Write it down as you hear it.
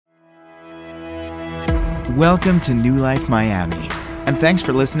Welcome to New Life Miami, and thanks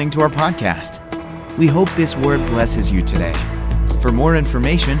for listening to our podcast. We hope this word blesses you today. For more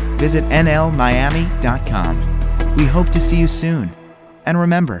information, visit nlmiami.com. We hope to see you soon. And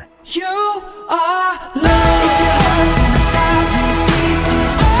remember, you are love. If your heart's in 1,000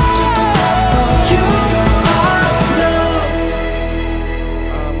 pieces, just remember, you are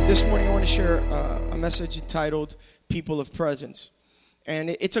love. This morning I want to share a message entitled People of Presence.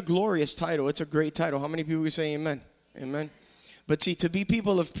 And it's a glorious title. It's a great title. How many people would say amen? Amen. But see, to be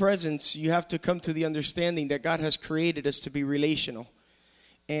people of presence, you have to come to the understanding that God has created us to be relational.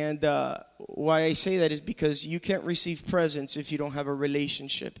 And why I say that is because you can't receive presence if you don't have a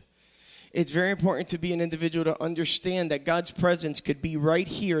relationship. It's very important to be an individual to understand that God's presence could be right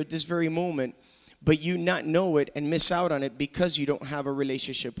here at this very moment, but you not know it and miss out on it because you don't have a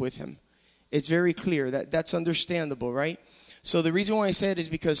relationship with Him. It's very clear that's understandable, right? So the reason why I say it is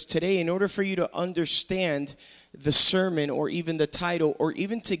because today, in order for you to understand the sermon or even the title or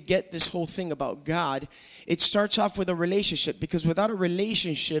even to get this whole thing about God, it starts off with a relationship, because without a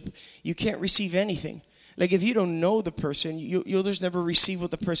relationship, you can't receive anything. Like if you don't know the person, you'll just never receive what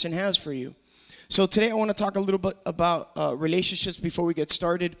the person has for you. So today I want to talk a little bit about relationships before we get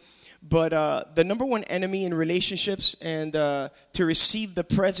started. But the number one enemy in relationships and to receive the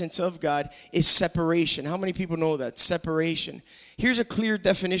presence of God is separation. How many people know that? Separation. Here's a clear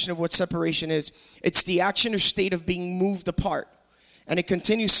definition of what separation is. It's the action or state of being moved apart. And it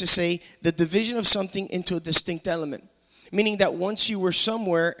continues to say the division of something into a distinct element. Meaning that once you were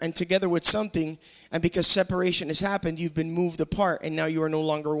somewhere and together with something, and because separation has happened, you've been moved apart and now you are no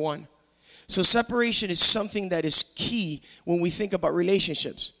longer one. So separation is something that is key when we think about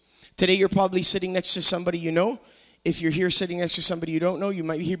relationships. Today you're probably sitting next to somebody you know. If you're here sitting next to somebody you don't know, you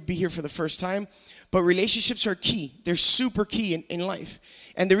might be here for the first time. But relationships are key. They're super key in life.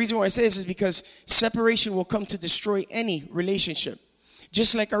 And the reason why I say this is because separation will come to destroy any relationship.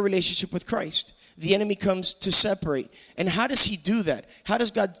 Just like our relationship with Christ. The enemy comes to separate. And how does he do that? How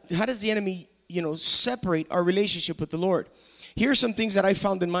does the enemy, separate our relationship with the Lord? Here are some things that I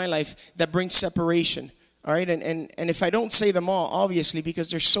found in my life that bring separation. All right, and if I don't say them all, obviously,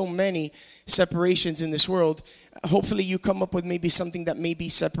 because there's so many separations in this world, hopefully you come up with maybe something that may be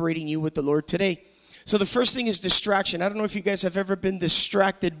separating you with the Lord today. So the first thing is distraction. I don't know if you guys have ever been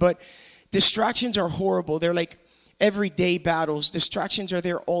distracted, but distractions are horrible. They're like everyday battles. Distractions are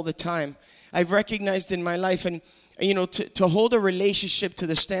there all the time. I've recognized in my life, and to hold a relationship to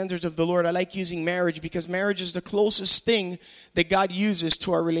the standards of the Lord, I like using marriage because marriage is the closest thing that God uses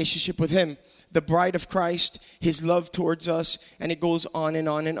to our relationship with Him. The bride of Christ, His love towards us, and it goes on and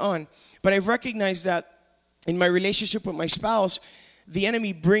on and on. But I've recognized that in my relationship with my spouse, the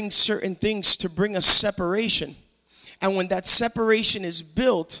enemy brings certain things to bring us separation. And when that separation is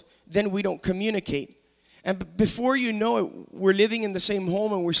built, then we don't communicate. And before you know it, we're living in the same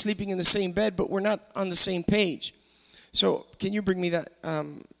home and we're sleeping in the same bed, but we're not on the same page. So can you bring me that?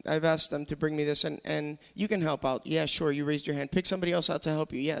 I've asked them to bring me this, and you can help out. Yeah, sure, you raised your hand. Pick somebody else out to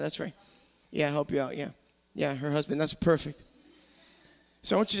help you. Yeah, that's right. Yeah, help you out, yeah. Yeah, her husband, that's perfect.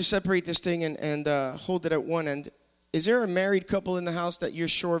 So I want you to separate this thing and hold it at one end. Is there a married couple in the house that you're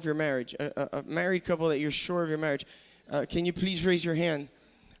sure of your marriage? A married couple that you're sure of your marriage? Can you please raise your hand?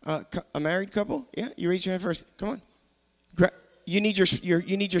 A married couple? Yeah, you raise your hand first. Come on. You need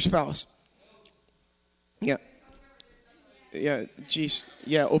your spouse. Yeah. Yeah, geez.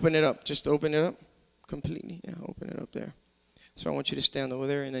 Yeah, open it up. Just open it up completely. Yeah, open it up there. So I want you to stand over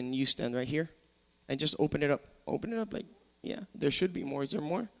there, and then you stand right here. And just open it up. Open it up like, yeah, there should be more. Is there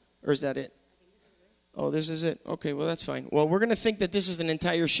more? Or is that it? Oh, this is it. Okay, well, that's fine. Well, we're going to think that this is an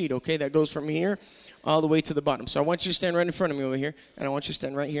entire sheet, okay, that goes from here all the way to the bottom. So I want you to stand right in front of me over here, and I want you to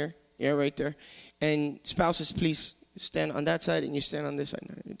stand right here. Yeah, right there. And spouses, please stand on that side, and you stand on this side.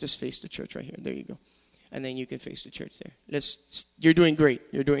 Just face the church right here. There you go. And then you can face the church there. You're doing great.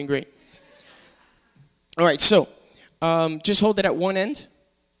 You're doing great. All right, so just hold it at one end.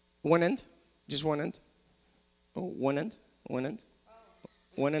 One end. Just one end. Oh, one end. One end.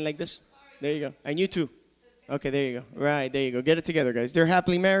 One end like this. There you go. And you too. Okay, there you go. Right, there you go. Get it together, guys. They're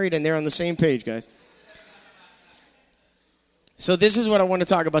happily married and they're on the same page, guys. So this is what I want to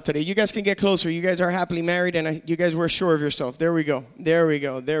talk about today. You guys can get closer. You guys are happily married and you guys were sure of yourself. There we go. There we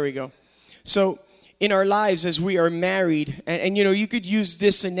go. There we go. So in our lives as we are married, and you could use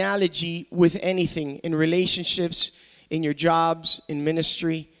this analogy with anything, in relationships, in your jobs, in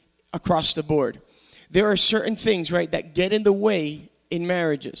ministry, across the board. There are certain things, right, that get in the way in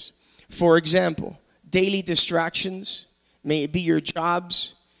marriages. For example, daily distractions. May it be your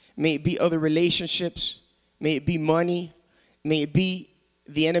jobs, may it be other relationships, may it be money, may it be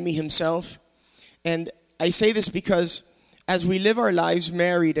the enemy himself. And I say this because as we live our lives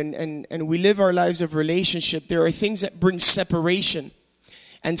married and we live our lives of relationship, there are things that bring separation.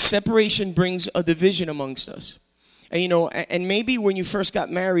 And separation brings a division amongst us. And, and maybe when you first got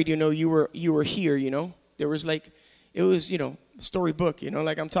married, you were here, There was it was, storybook,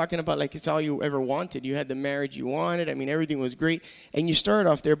 like I'm talking about, like it's all you ever wanted. You had the marriage you wanted. I mean, everything was great. And you started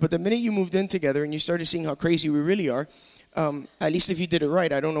off there. But the minute you moved in together and you started seeing how crazy we really are, at least if you did it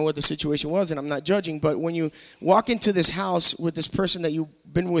right, I don't know what the situation was and I'm not judging. But when you walk into this house with this person that you've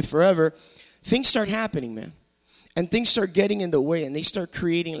been with forever, things start happening, man. And things start getting in the way and they start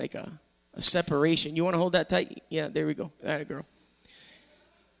creating like a separation. You want to hold that tight? Yeah, there we go. That girl.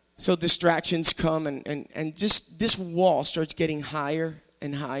 So distractions come and just this wall starts getting higher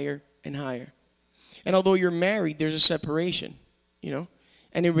and higher and higher. And although you're married, there's a separation,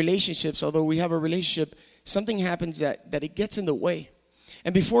 And in relationships, although we have a relationship, something happens that it gets in the way.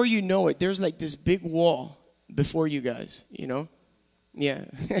 And before you know it, there's like this big wall before you guys, Yeah.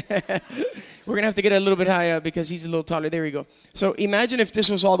 We're going to have to get a little bit higher because he's a little taller. There we go. So imagine if this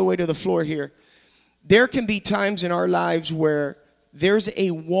was all the way to the floor here. There can be times in our lives where there's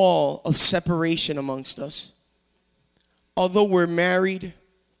a wall of separation amongst us. Although we're married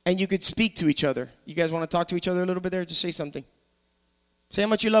and you could speak to each other. You guys want to talk to each other a little bit there? Just say something. Say how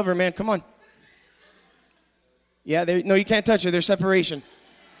much you love her, man. Come on. Yeah, no, you can't touch her. There's separation.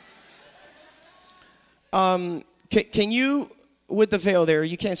 Can you, with the veil there,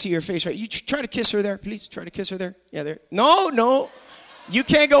 you can't see your face, right? You try to kiss her there, please. Try to kiss her there. Yeah, there. No. You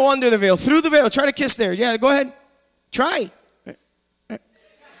can't go under the veil. Through the veil. Try to kiss there. Yeah, go ahead. Try.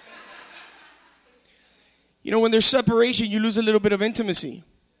 When there's separation, you lose a little bit of intimacy.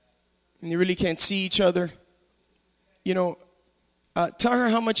 And you really can't see each other. Tell her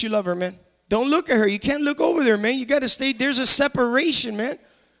how much you love her, man. Don't look at her. You can't look over there, man. You got to stay. There's a separation, man.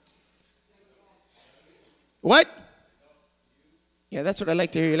 What? Yeah, that's what I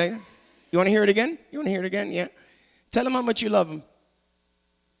like to hear. You like that? You want to hear it again? You want to hear it again? Yeah. Tell him how much you love him.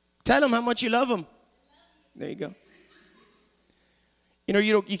 Tell him how much you love him. There you go.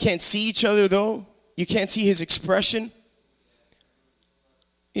 You can't see each other, though. You can't see his expression.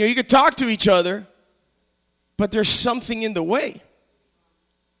 You can talk to each other, but there's something in the way.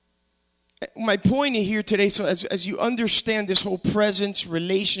 My point here today, so as you understand this whole presence,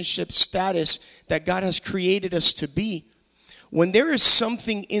 relationship, status that God has created us to be, when there is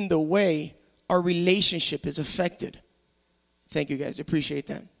something in the way, our relationship is affected. Thank you, guys. Appreciate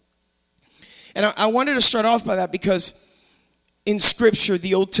that. And I wanted to start off by that because in Scripture,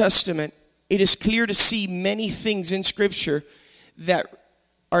 the Old Testament, it is clear to see many things in Scripture that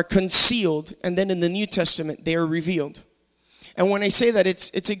are concealed, and then in the New Testament, they are revealed. And when I say that,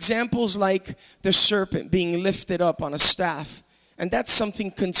 it's examples like the serpent being lifted up on a staff. And that's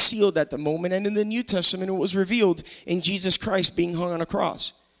something concealed at the moment. And in the New Testament, it was revealed in Jesus Christ being hung on a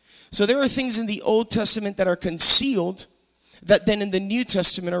cross. So there are things in the Old Testament that are concealed that then in the New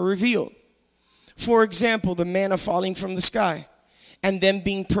Testament are revealed. For example, the manna falling from the sky and them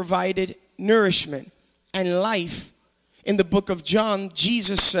being provided nourishment and life. In the book of John,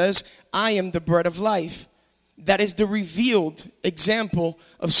 Jesus says, I am the bread of life. That is the revealed example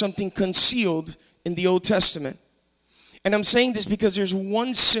of something concealed in the Old Testament. And I'm saying this because there's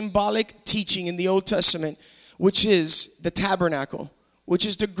one symbolic teaching in the Old Testament, which is the tabernacle, which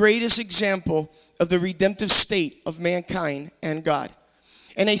is the greatest example of the redemptive state of mankind and God.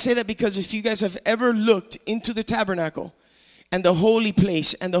 And I say that because if you guys have ever looked into the tabernacle and the holy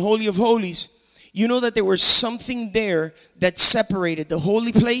place and the Holy of Holies, you know that there was something there that separated the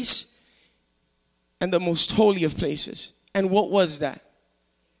holy place and the most holy of places. And what was that?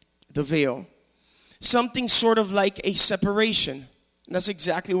 The veil. Something sort of like a separation. And that's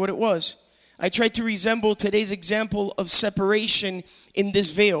exactly what it was. I tried to resemble today's example of separation in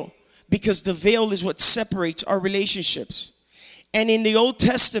this veil, because the veil is what separates our relationships. And in the Old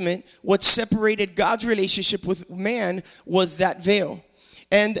Testament, what separated God's relationship with man was that veil.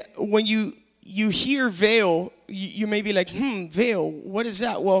 And when you hear veil, you may be like, veil, what is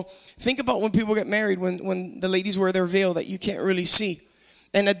that? Well, think about when people get married, when the ladies wear their veil that you can't really see.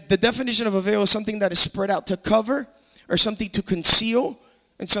 And the definition of a veil is something that is spread out to cover, or something to conceal,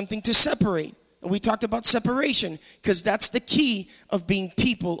 and something to separate. And we talked about separation, because that's the key of being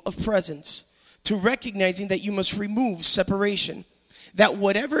people of presence, to recognizing that you must remove separation. That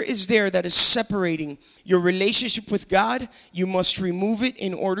whatever is there that is separating your relationship with God, you must remove it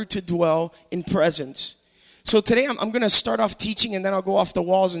in order to dwell in presence. So today I'm going to start off teaching, and then I'll go off the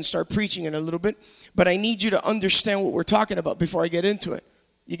walls and start preaching in a little bit. But I need you to understand what we're talking about before I get into it.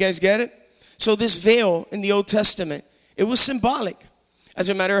 You guys get it? So this veil in the Old Testament, it was symbolic. As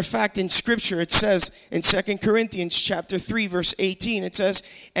a matter of fact, in Scripture, it says in 2 Corinthians chapter 3, verse 18, it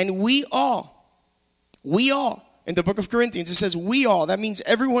says, and we all, in the book of Corinthians, it says we all. That means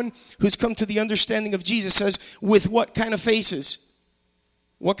everyone who's come to the understanding of Jesus says, with what kind of faces?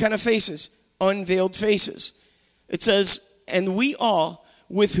 What kind of faces? Unveiled faces. It says, and we all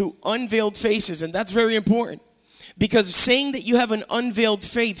with who unveiled faces. And that's very important. Because saying that you have an unveiled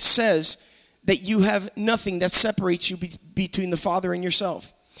faith says that you have nothing that separates you between the Father and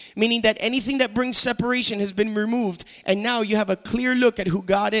yourself. Meaning that anything that brings separation has been removed, and now you have a clear look at who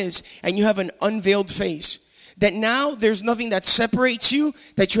God is, and you have an unveiled face. That now there's nothing that separates you,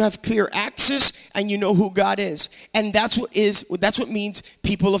 that you have clear access, and you know who God is. And that's what means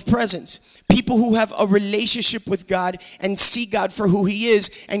people of presence. People who have a relationship with God and see God for who He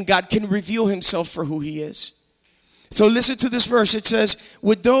is, and God can reveal Himself for who He is. So listen to this verse. It says,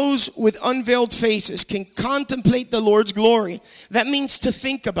 with those with unveiled faces can contemplate the Lord's glory. That means to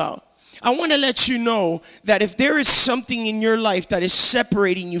think about. I want to let you know that if there is something in your life that is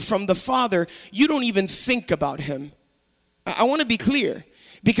separating you from the Father, you don't even think about Him. I want to be clear,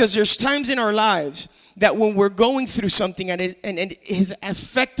 because there's times in our lives that when we're going through something and it has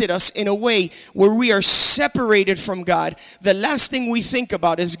affected us in a way where we are separated from God, the last thing we think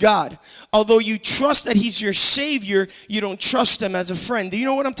about is God. Although you trust that He's your Savior, you don't trust Him as a friend. Do you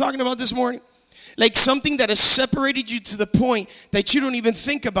know what I'm talking about this morning? Like something that has separated you to the point that you don't even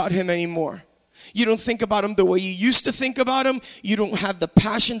think about Him anymore. You don't think about Him the way you used to think about Him. You don't have the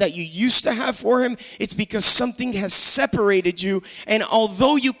passion that you used to have for Him. It's because something has separated you. And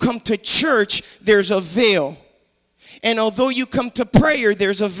although you come to church, there's a veil. And although you come to prayer,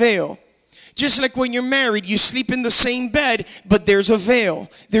 there's a veil. Just like when you're married, you sleep in the same bed, but there's a veil.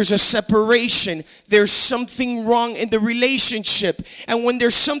 There's a separation. There's something wrong in the relationship. And when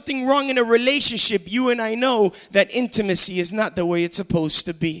there's something wrong in a relationship, you and I know that intimacy is not the way it's supposed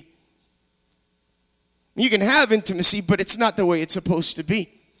to be. You can have intimacy, but it's not the way it's supposed to be.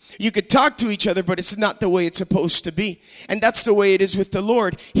 You could talk to each other, but it's not the way it's supposed to be. And that's the way it is with the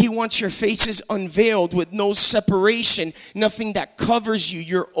Lord. He wants your faces unveiled with no separation, nothing that covers you.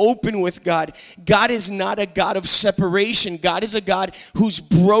 You're open with God. God is not a God of separation. God is a God who's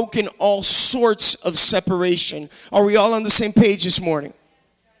broken all sorts of separation. Are we all on the same page this morning?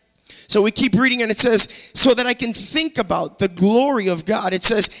 So we keep reading and it says, so that I can think about the glory of God. It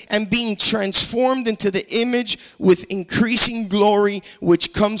says, and being transformed into the image with increasing glory,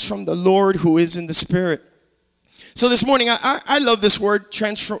 which comes from the Lord who is in the Spirit. So this morning, I love this word,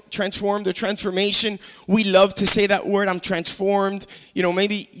 transformed or transformation. We love to say that word, I'm transformed. You know,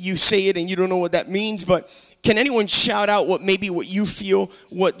 maybe you say it and you don't know what that means, but can anyone shout out what you feel,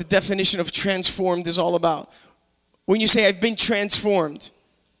 what the definition of transformed is all about? When you say, I've been transformed.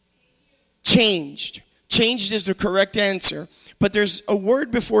 Changed. Changed is the correct answer. But there's a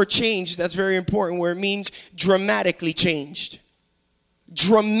word before change that's very important where it means dramatically changed.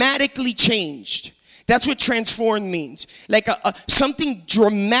 Dramatically changed. That's what transformed means. Like something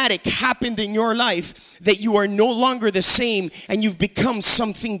dramatic happened in your life that you are no longer the same and you've become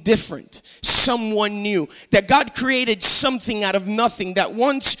something different, someone new. That God created something out of nothing, that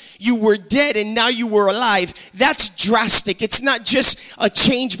once you were dead and now you were alive. That's drastic. It's not just a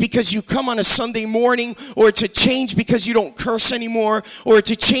change because you come on a Sunday morning, or it's a change because you don't curse anymore, or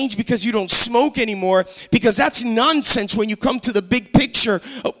it's a change because you don't smoke anymore, because that's nonsense when you come to the big picture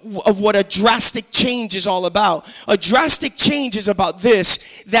of what a drastic change is all about. A drastic change is about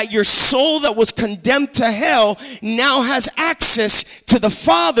this, that your soul that was condemned to hell now has access to the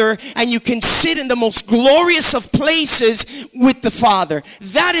Father, and you can sit in the most glorious of places with the Father.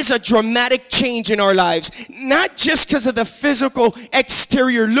 That is a dramatic change in our lives. Not just because of the physical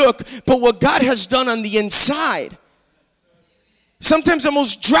exterior look, but what God has done on the inside. Sometimes the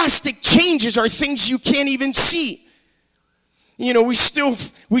most drastic changes are things you can't even see. You know, we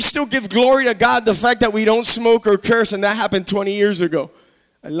still give glory to God the fact that we don't smoke or curse, and that happened 20 years ago.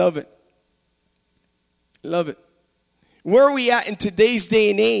 I love it. I love it. Where are we at in today's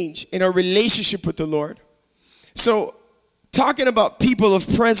day and age in our relationship with the Lord? So, talking about people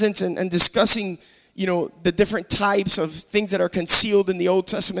of presence and discussing, you know, the different types of things that are concealed in the Old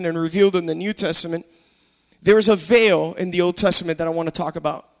Testament and revealed in the New Testament, there is a veil in the Old Testament that I want to talk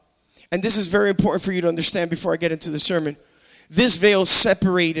about. And this is very important for you to understand before I get into the sermon. This veil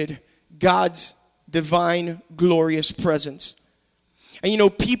separated God's divine, glorious presence. And you know,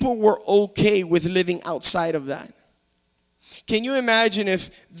 people were okay with living outside of that. Can you imagine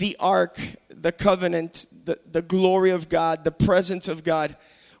if the ark, the covenant, the glory of God, the presence of God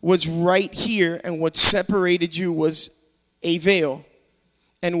was right here, and what separated you was a veil.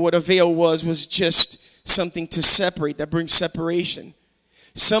 And what a veil was just something to separate, that brings separation.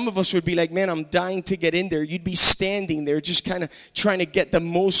 Some of us would be like, man, I'm dying to get in there. You'd be standing there just kind of trying to get the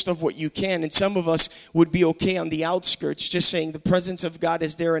most of what you can. And some of us would be okay on the outskirts, just saying the presence of God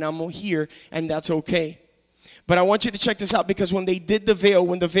is there and I'm here, and that's okay. But I want you to check this out, because when they did the veil,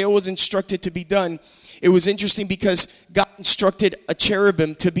 when the veil was instructed to be done, it was interesting because God instructed a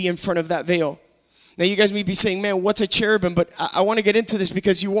cherubim to be in front of that veil. Now you guys may be saying, man, what's a cherubim? But I want to get into this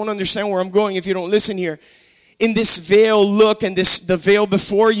because you won't understand where I'm going if you don't listen here. In this veil look and the veil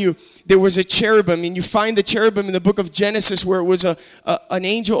before you, there was a cherubim. And you find the cherubim in the book of Genesis, where it was an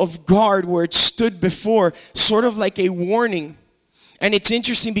angel of guard, where it stood before, sort of like a warning. And it's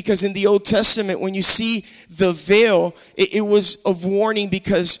interesting because in the Old Testament, when you see the veil, it was of warning,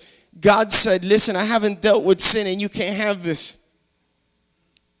 because God said, listen, I haven't dealt with sin and you can't have this.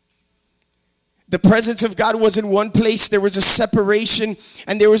 The presence of God was in one place. There was a separation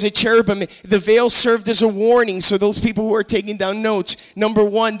and there was a cherubim. The veil served as a warning. So those people who are taking down notes, number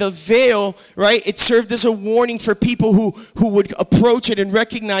one, the veil, right? It served as a warning for people who would approach it and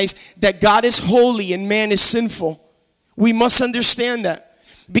recognize that God is holy and man is sinful. We must understand that.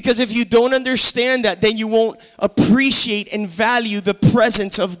 Because if you don't understand that, then you won't appreciate and value the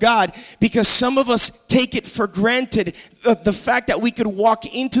presence of God. Because some of us take it for granted, the fact that we could walk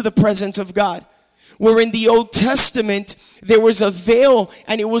into the presence of God. Where in the Old Testament, there was a veil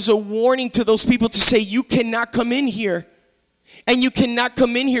and it was a warning to those people to say, you cannot come in here. And you cannot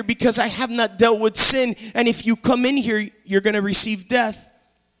come in here because I have not dealt with sin. And if you come in here, you're going to receive death.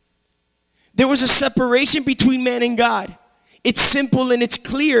 There was a separation between man and God. It's simple and it's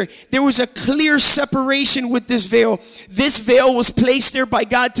clear. There was a clear separation with this veil. This veil was placed there by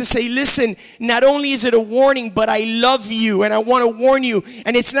God to say, listen, not only is it a warning, but I love you and I want to warn you.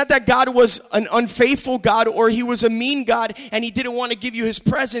 And it's not that God was an unfaithful God or he was a mean God and he didn't want to give you his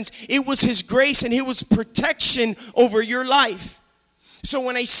presence. It was his grace and it was protection over your life. So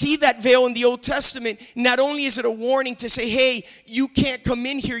when I see that veil in the Old Testament, not only is it a warning to say, hey, you can't come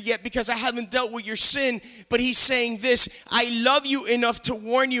in here yet because I haven't dealt with your sin, but he's saying this, I love you enough to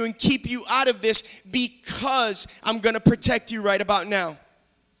warn you and keep you out of this because I'm going to protect you right about now.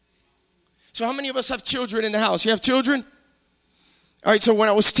 So how many of us have children in the house? You have children? All right, so when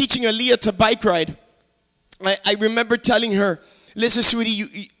I was teaching Aaliyah to bike ride, I remember telling her, listen,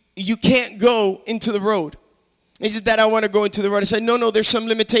 sweetie, you can't go into the road. He said, Dad, I want to go into the road. I said, no, there's some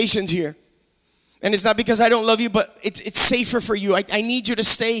limitations here. And it's not because I don't love you, but it's safer for you. I need you to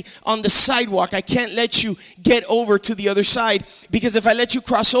stay on the sidewalk. I can't let you get over to the other side, because if I let you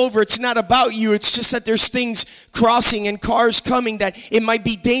cross over, it's not about you. It's just that there's things crossing and cars coming that it might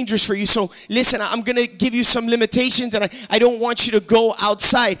be dangerous for you. So listen, I'm going to give you some limitations, and I don't want you to go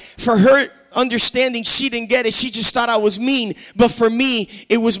outside. For her understanding, she didn't get it. She just thought I was mean. But for me,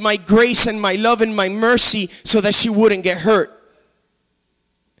 it was my grace and my love and my mercy so that she wouldn't get hurt.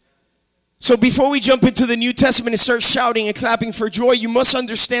 So before we jump into the New Testament and start shouting and clapping for joy, you must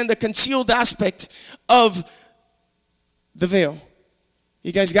understand the concealed aspect of the veil.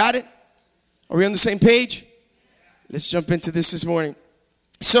 You guys got it? Are we on the same page? Let's jump into this morning.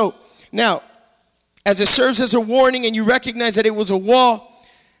 So now, as it serves as a warning and you recognize that it was a wall,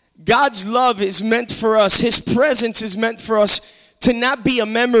 God's love is meant for us. His presence is meant for us to not be a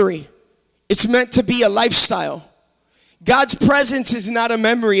memory. It's meant to be a lifestyle. God's presence is not a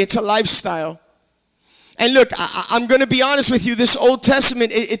memory, it's a lifestyle. And look, I'm going to be honest with you, this Old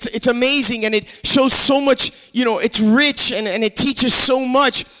Testament, it's amazing and it shows so much, it's rich and it teaches so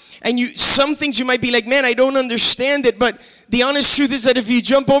much. And some things you might be like, man, I don't understand it. But the honest truth is that if you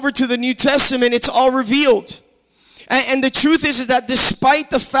jump over to the New Testament, it's all revealed. And the truth is that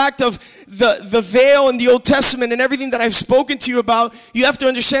despite the fact of the veil in the Old Testament and everything that I've spoken to you about, you have to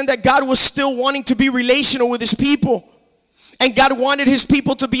understand that God was still wanting to be relational with his people. And God wanted his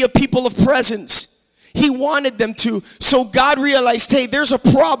people to be a people of presence. He wanted them to. So God realized, hey, there's a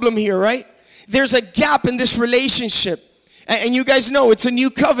problem here, right? There's a gap in this relationship. And you guys know it's a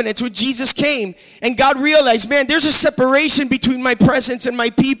new covenant. It's when Jesus came. And God realized, man, there's a separation between my presence and my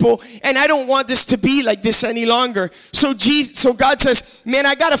people. And I don't want this to be like this any longer. So God says, man,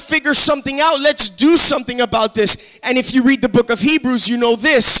 I got to figure something out. Let's do something about this. And if you read the book of Hebrews, you know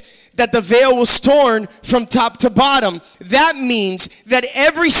this, that the veil was torn from top to bottom. That means that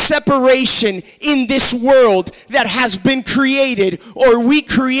every separation in this world that has been created or we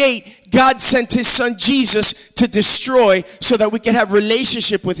create, God sent his son Jesus to destroy so that we can have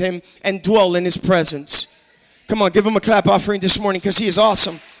relationship with him and dwell in his presence. Come on, give him a clap offering this morning because he is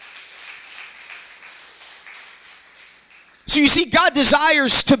awesome. So you see, God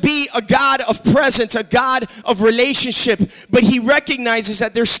desires to be a God of presence, a God of relationship, but he recognizes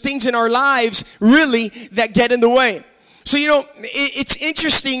that there's things in our lives really that get in the way. So, it's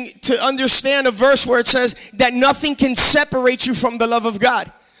interesting to understand a verse where it says that nothing can separate you from the love of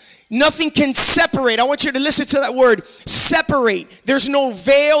God. Nothing can separate. I want you to listen to that word, separate. There's no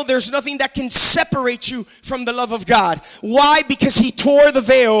veil. There's nothing that can separate you from the love of God. Why? Because he tore the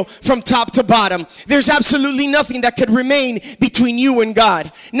veil from top to bottom. There's absolutely nothing that could remain between you and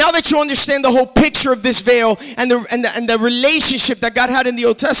God. Now that you understand the whole picture of this veil and the relationship that God had in the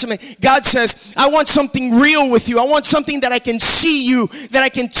Old Testament, God says, I want something real with you. I want something that I can see you, that I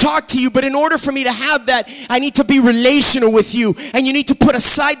can talk to you. But in order for me to have that, I need to be relational with you. And you need to put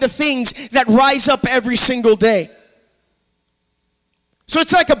aside the things that rise up every single day. So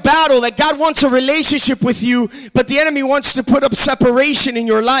it's like a battle that God wants a relationship with you, but the enemy wants to put up separation in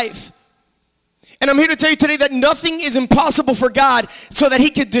your life. And I'm here to tell you today that nothing is impossible for God, so that he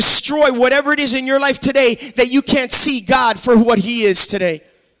could destroy whatever it is in your life today that you can't see God for what he is today.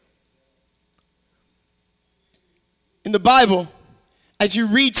 In the Bible, as you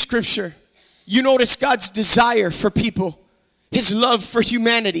read scripture, you notice God's desire for people. His love for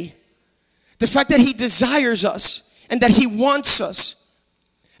humanity. The fact that he desires us and that he wants us.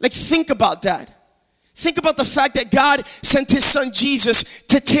 Like, think about that. Think about the fact that God sent his son Jesus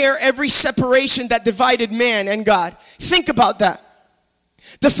to tear every separation that divided man and God. Think about that.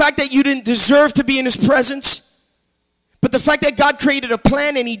 The fact that you didn't deserve to be in his presence, but the fact that God created a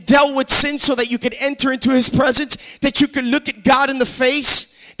plan and he dealt with sin so that you could enter into his presence, that you could look at God in the face,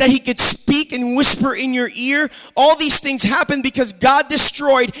 that he could speak and whisper in your ear. All these things happen because God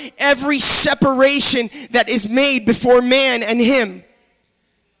destroyed every separation that is made before man and him.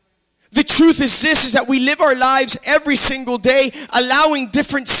 The truth is this, is that we live our lives every single day allowing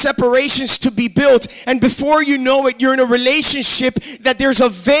different separations to be built. And before you know it, you're in a relationship that there's a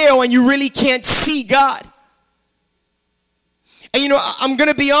veil and you really can't see God. And I'm going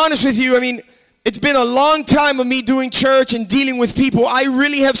to be honest with you. It's been a long time of me doing church and dealing with people. I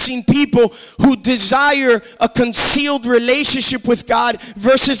really have seen people who desire a concealed relationship with God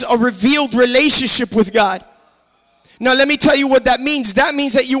versus a revealed relationship with God. Now, let me tell you what that means. That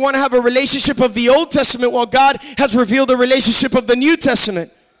means that you want to have a relationship of the Old Testament while God has revealed a relationship of the New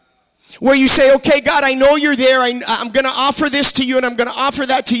Testament. Where you say, okay, God, I know you're there. I'm going to offer this to you, and I'm going to offer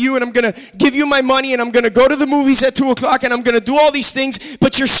that to you, and I'm going to give you my money, and I'm going to go to the movies at 2 o'clock, and I'm going to do all these things,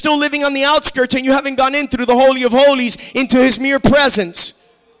 but you're still living on the outskirts, and you haven't gone in through the Holy of Holies into his mere presence.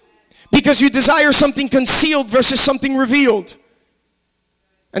 Because you desire something concealed versus something revealed.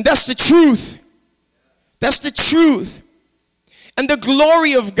 And that's the truth. That's the truth. And the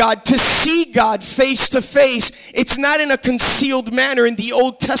glory of God, to see God face to face, it's not in a concealed manner in the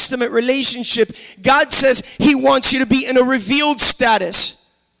Old Testament relationship. God says he wants you to be in a revealed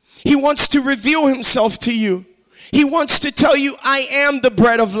status. He wants to reveal himself to you. He wants to tell you, I am the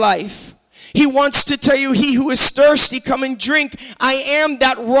bread of life. He wants to tell you, he who is thirsty, come and drink. I am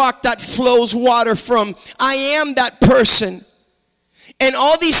that rock that flows water from. I am that person. And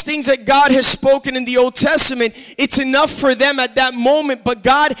all these things that God has spoken in the Old Testament, it's enough for them at that moment. But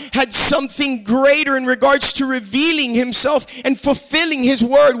God had something greater in regards to revealing himself and fulfilling his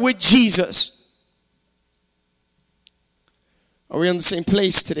word with Jesus. Are we on the same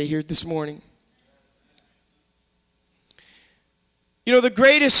place today here this morning? The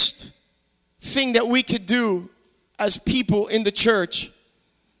greatest thing that we could do as people in the church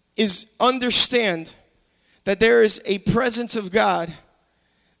is understand that there is a presence of God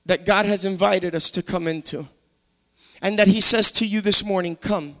that God has invited us to come into. And that he says to you this morning,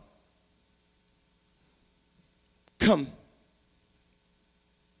 come. Come.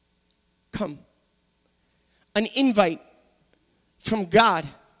 Come. An invite from God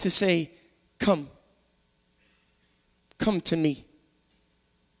to say, come. Come to me.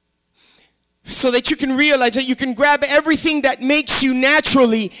 So that you can realize that you can grab everything that makes you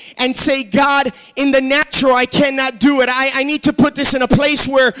naturally and say, God, in the natural, I cannot do it. I need to put this in a place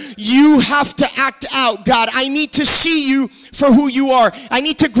where you have to act out, God. I need to see you for who you are. I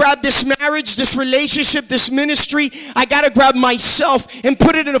need to grab this marriage, this relationship, this ministry. I got to grab myself and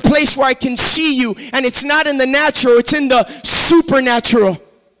put it in a place where I can see you. And it's not in the natural, it's in the supernatural.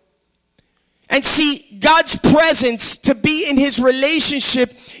 And see, God's presence, to be in his relationship,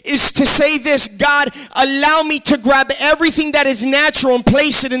 is to say this: God, allow me to grab everything that is natural and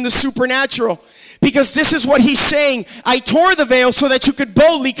place it in the supernatural. Because this is what he's saying. I tore the veil so that you could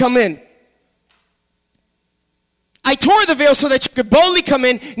boldly come in. I tore the veil so that you could boldly come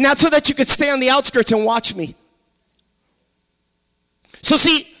in, not so that you could stay on the outskirts and watch me. So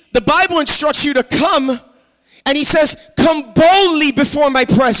see, the Bible instructs you to come, and he says, come boldly before my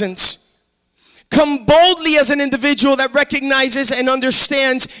presence. Come boldly as an individual that recognizes and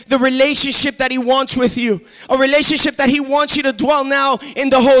understands the relationship that he wants with you. A relationship that he wants you to dwell now in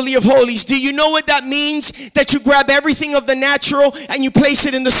the Holy of Holies. Do you know what that means? That you grab everything of the natural and you place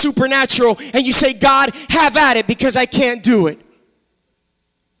it in the supernatural. And you say, God, have at it because I can't do it.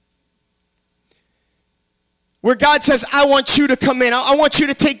 Where God says, I want you to come in. I want you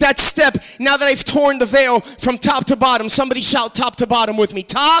to take that step now that I've torn the veil from top to bottom. Somebody shout top to bottom with me.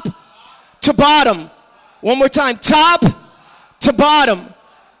 Top to bottom. One more time. Top to bottom.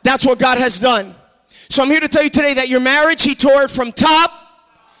 That's what God has done. So I'm here to tell you today that your marriage, he tore it from top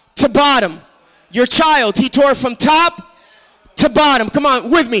to bottom. Your child, he tore it from top to bottom. Come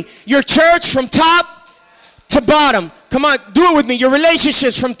on, with me. Your church, from top to bottom. Come on, do it with me. Your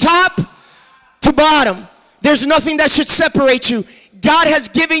relationships, from top to bottom. There's nothing that should separate you. God has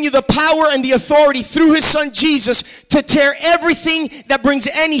given you the power and the authority through his son Jesus to tear everything that brings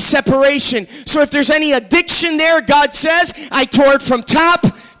any separation. So if there's any addiction there, God says, I tore it from top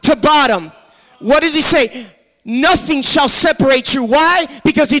to bottom. What does he say? Nothing shall separate you. Why?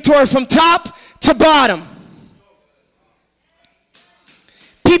 Because he tore it from top to bottom.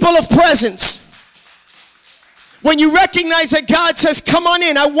 People of presence. When you recognize that God says, come on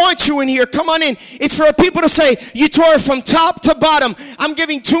in, I want you in here, come on in. It's for people to say, you tore it from top to bottom. I'm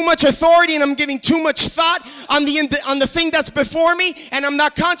giving too much authority and I'm giving too much thought on the thing that's before me, and I'm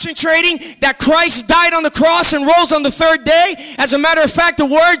not concentrating that Christ died on the cross and rose on the third day. As a matter of fact, the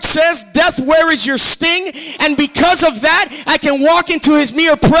word says, death, where is your sting? And because of that, I can walk into his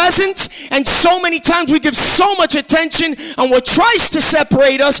mere presence. And so many times we give so much attention on what tries to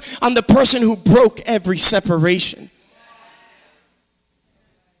separate us on the person who broke every separation.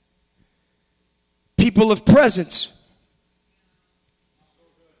 People of presence.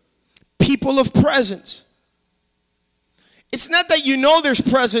 People of presence. It's not that you know there's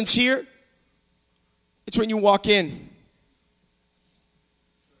presence here. It's when you walk in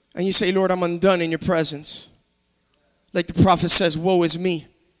and you say, Lord, I'm undone in your presence. Like the prophet says, woe is me.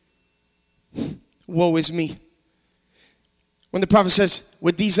 Woe is me. When the prophet says,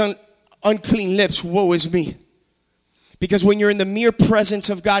 with these unclean lips, woe is me. Because when you're in the mere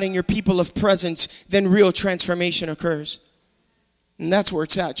presence of God and you're people of presence, then real transformation occurs. And that's where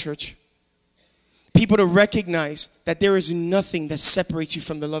it's at, church. People to recognize that there is nothing that separates you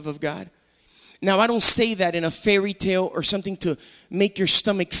from the love of God. Now, I don't say that in a fairy tale or something to make your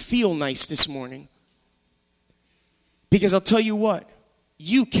stomach feel nice this morning. Because I'll tell you what,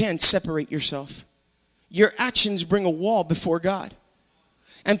 you can separate yourself. Your actions bring a wall before God.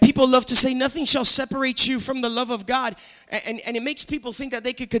 And people love to say, nothing shall separate you from the love of God. And it makes people think that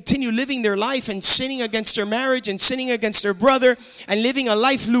they could continue living their life and sinning against their marriage and sinning against their brother and living a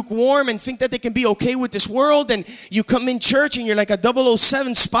life lukewarm and think that they can be okay with this world. And you come in church and you're like a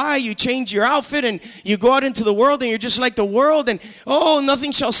 007 spy. You change your outfit and you go out into the world and you're just like the world. And, oh,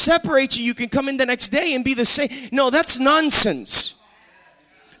 nothing shall separate you. You can come in the next day and be the same. No, that's nonsense.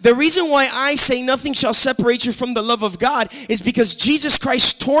 The reason why I say nothing shall separate you from the love of God is because Jesus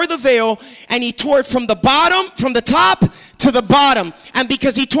Christ tore the veil and he tore it from the bottom, from the top to the bottom. And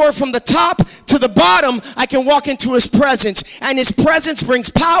because he tore it from the top to the bottom, I can walk into his presence. And his presence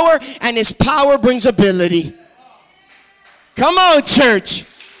brings power and his power brings ability. Come on, church.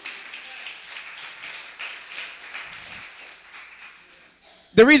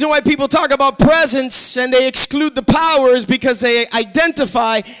 The reason why people talk about presence and they exclude the power is because they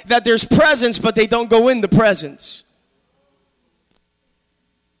identify that there's presence, but they don't go in the presence.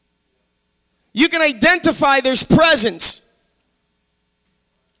 You can identify there's presence.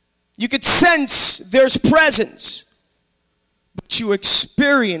 You could sense there's presence. But you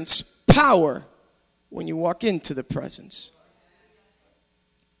experience power when you walk into the presence.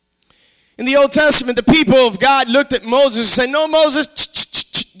 In the Old Testament, the people of God looked at Moses and said, no, Moses,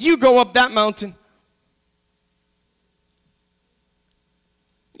 you go up that mountain.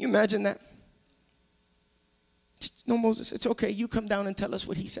 Can you imagine that? No, Moses, it's okay. You come down and tell us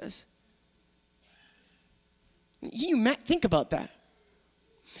what he says. Think about that.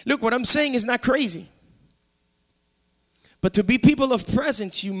 Look, what I'm saying is not crazy. But to be people of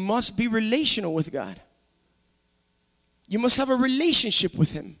presence, you must be relational with God. You must have a relationship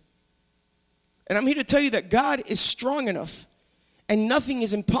with him. And I'm here to tell you that God is strong enough and nothing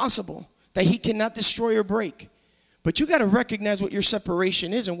is impossible that he cannot destroy or break. But you got to recognize what your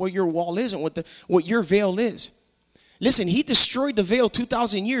separation is and what your wall is and what your veil is. Listen, he destroyed the veil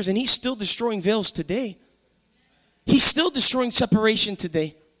 2,000 years and he's still destroying veils today. He's still destroying separation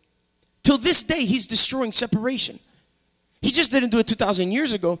today. Till this day, he's destroying separation. He just didn't do it 2,000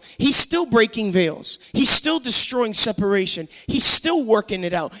 years ago. He's still breaking veils. He's still destroying separation. He's still working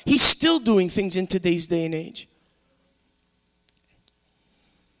it out. He's still doing things in today's day and age.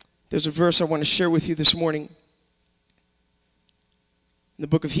 There's a verse I want to share with you this morning. In the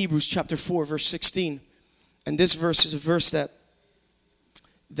book of Hebrews chapter 4, verse 16. And this verse is a verse that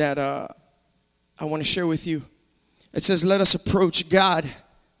I want to share with you. It says, let us approach God.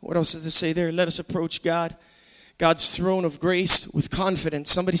 What else does it say there? Let us approach God. God's throne of grace with confidence.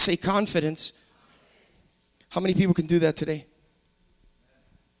 Somebody say confidence. How many people can do that today?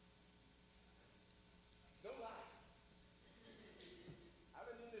 Don't lie. I've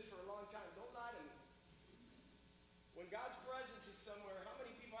been doing this for a long time. Don't lie to me. When God's presence is somewhere, how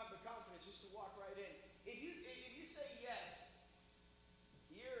many people have the confidence just to walk right in? If you say yes,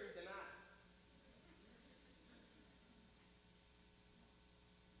 you're in denial.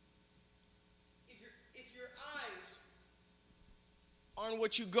 If your eyes on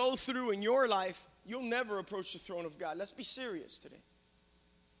what you go through in your life, you'll never approach the throne of God. Let's be serious today.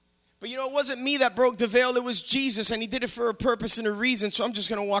 But you know, it wasn't me that broke the veil. It was Jesus, and he did it for a purpose and a reason, so I'm just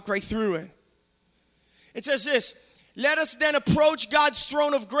going to walk right through it. It says this, let us then approach God's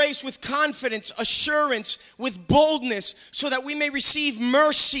throne of grace with confidence, assurance, with boldness, so that we may receive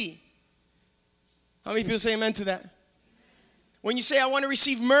mercy. How many people say amen to that? When you say, I want to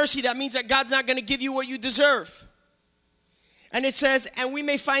receive mercy, that means that God's not going to give you what you deserve. And it says, and we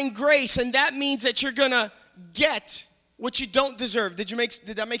may find grace, and that means that you're going to get what you don't deserve. Did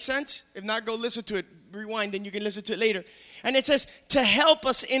that make sense? If not, go listen to it. Rewind, then you can listen to it later. And it says, to help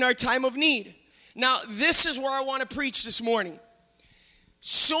us in our time of need. Now, this is where I want to preach this morning.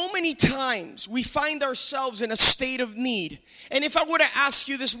 So many times we find ourselves in a state of need. And if I were to ask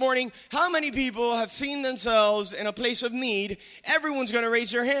you this morning, how many people have seen themselves in a place of need? Everyone's going to raise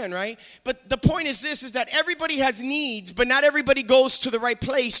their hand, right? But the point is this, is that everybody has needs, but not everybody goes to the right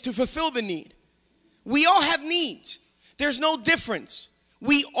place to fulfill the need. We all have needs. There's no difference.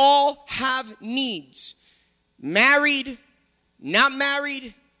 We all have needs. Married, not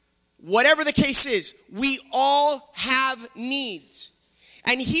married, whatever the case is, we all have needs.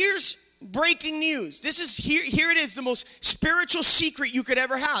 And here's breaking news. Here it is, the most spiritual secret you could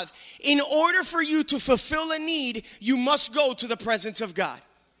ever have. In order for you to fulfill a need, you must go to the presence of God.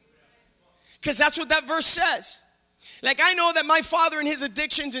 Because that's what that verse says. Like, I know that my father and his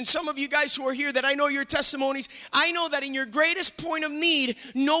addictions, and some of you guys who are here that I know your testimonies, I know that in your greatest point of need,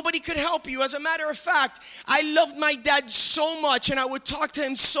 nobody could help you. As a matter of fact, I loved my dad so much and I would talk to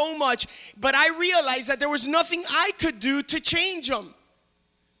him so much, but I realized that there was nothing I could do to change him.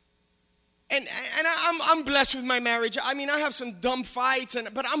 And I'm blessed with my marriage. I mean, I have some dumb fights,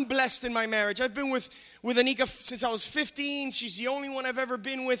 but I'm blessed in my marriage. I've been with Anika since I was 15. She's the only one I've ever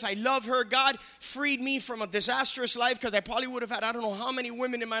been with. I love her. God freed me from a disastrous life because I probably would have had I don't know how many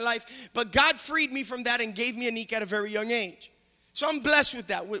women in my life. But God freed me from that and gave me Anika at a very young age. So I'm blessed with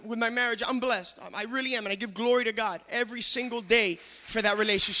that. With my marriage, I'm blessed. I really am. And I give glory to God every single day for that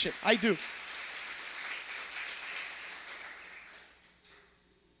relationship. I do.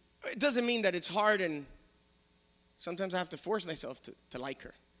 It doesn't mean that it's hard, and sometimes I have to force myself to like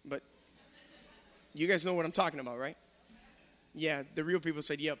her. But you guys know what I'm talking about, right? Yeah, the real people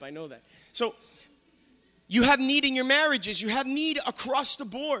said, yep, I know that. So you have need in your marriages. You have need across the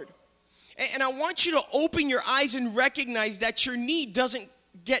board. And I want you to open your eyes and recognize that your need doesn't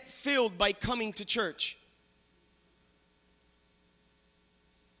get filled by coming to church.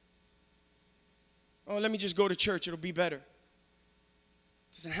 Oh, let me just go to church. It'll be better.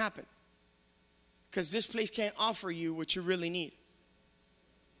 It doesn't happen. Because this place can't offer you what you really need.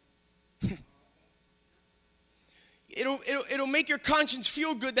 It'll make your conscience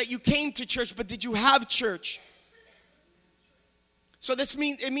feel good that you came to church, but did you have church? So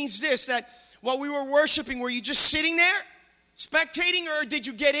it means this, that while we were worshiping, were you just sitting there, spectating, or did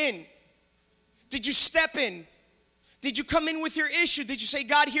you get in? Did you step in? Did you come in with your issue? Did you say,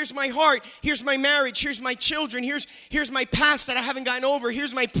 God, here's my heart, here's my marriage, here's my children, here's my past that I haven't gotten over,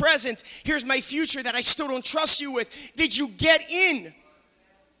 here's my present, here's my future that I still don't trust you with. Did you get in?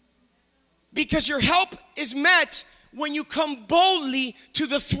 Because your help is met when you come boldly to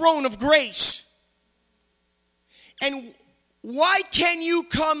the throne of grace. And why can you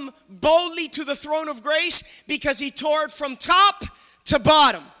come boldly to the throne of grace? Because he tore it from top to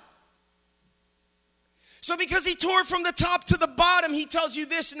bottom. So because he tore from the top to the bottom, he tells you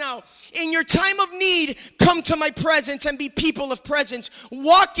this now. In your time of need, come to my presence and be people of presence.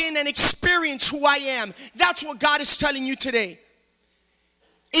 Walk in and experience who I am. That's what God is telling you today.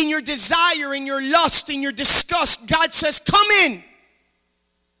 In your desire, in your lust, in your disgust, God says, come in.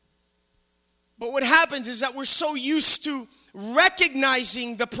 But what happens is that we're so used to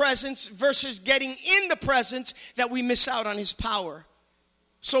recognizing the presence versus getting in the presence that we miss out on his power.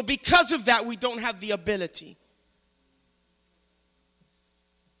 So because of that, we don't have the ability.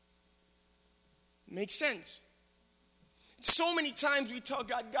 Makes sense. So many times we tell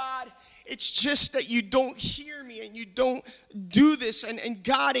God, God, it's just that you don't hear me and you don't do this. And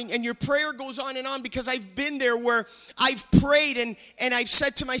God, and your prayer goes on because I've been there where I've prayed and I've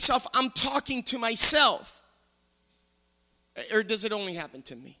said to myself, I'm talking to myself. Or does it only happen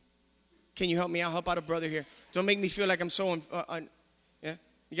to me? Can you help me out? Help out a brother here. Don't make me feel like I'm so, yeah?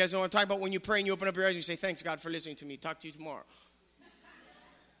 You guys know what I'm talking about? When you pray and you open up your eyes and you say, thanks God for listening to me. Talk to you tomorrow.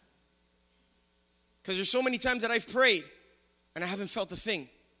 Because there's so many times that I've prayed and I haven't felt a thing.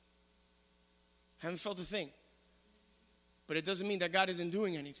 I haven't felt a thing. But it doesn't mean that God isn't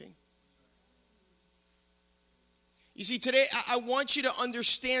doing anything. You see, today I want you to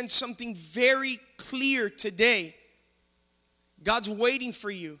understand something very clear today. God's waiting for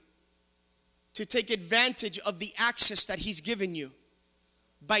you to take advantage of the access that he's given you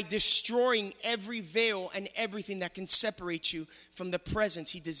by destroying every veil and everything that can separate you from the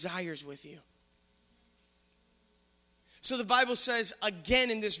presence he desires with you. So the Bible says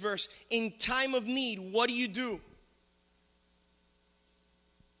again in this verse, in time of need, what do you do?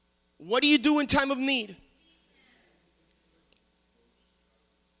 What do you do in time of need?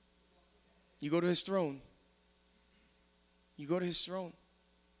 You go to his throne. You go to his throne.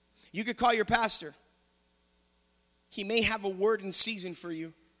 You could call your pastor. He may have a word in season for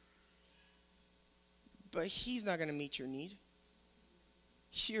you, but he's not going to meet your need.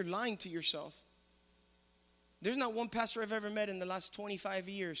 You're lying to yourself. There's not one pastor I've ever met in the last 25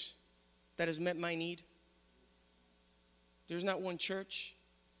 years that has met my need. There's not one church,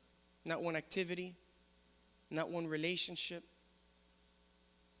 not one activity, not one relationship.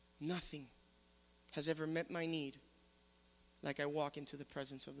 Nothing has ever met my need like I walk into the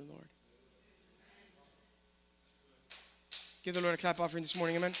presence of the Lord. Give the Lord a clap offering this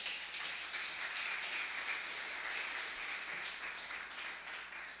morning, amen.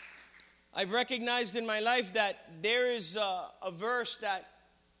 I've recognized in my life that there is a verse that,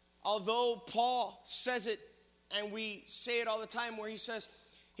 although Paul says it, and we say it all the time, where he says,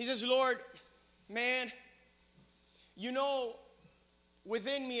 Lord, man, you know,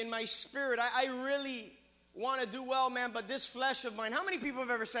 within me in my spirit, I really want to do well, man, but this flesh of mine. How many people have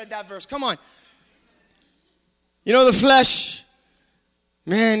ever said that verse? Come on. You know, the flesh,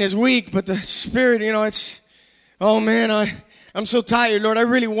 man, is weak, but the spirit, you know, it's, oh man, I'm so tired, Lord. I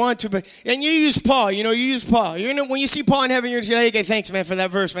really want to, but, and you use Paul, you use Paul. You know, when you see Paul in heaven, you're just like, okay, thanks, man, for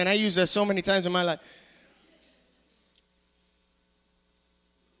that verse, man. I use that so many times in my life.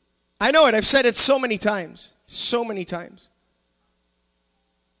 I know it. I've said it so many times. So many times.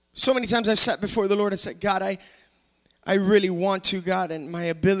 So many times I've sat before the Lord and said, God, I really want to, God, and my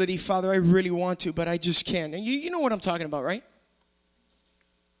ability, Father, I really want to, but I just can't. And you know what I'm talking about, right?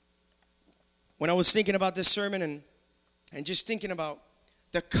 When I was thinking about this sermon and just thinking about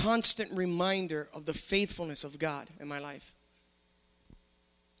the constant reminder of the faithfulness of God in my life,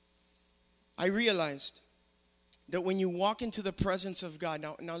 I realized that when you walk into the presence of God,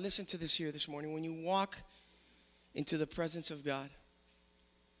 now listen to this here this morning. When you walk into the presence of God,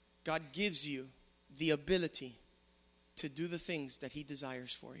 God gives you the ability to do the things that he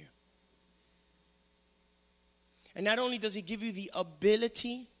desires for you. And not only does he give you the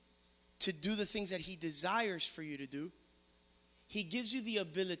ability to do the things that he desires for you to do, he gives you the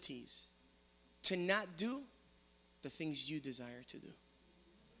abilities to not do the things you desire to do.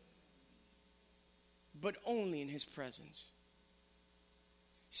 But only in his presence.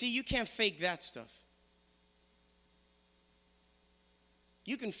 See, you can't fake that stuff.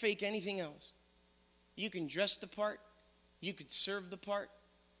 You can fake anything else. You can dress the part. You could serve the part.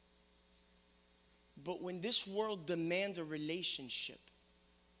 But when this world demands a relationship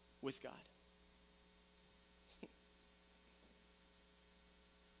with God,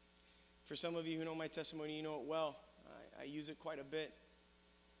 for some of you who know my testimony, you know it well. I use it quite a bit.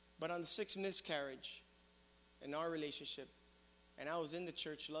 But on the sixth miscarriage in our relationship, and I was in the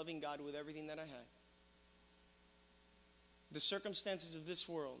church loving God with everything that I had, the circumstances of this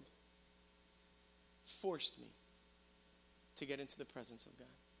world forced me to get into the presence of God.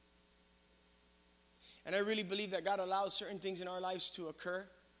 And I really believe that God allows certain things in our lives to occur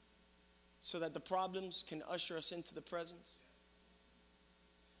so that the problems can usher us into the presence.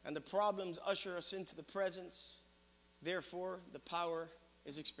 And the problems usher us into the presence. Therefore, the power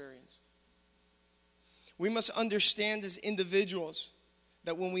is experienced. We must understand as individuals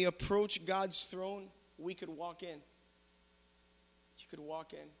that when we approach God's throne, we could walk in. You could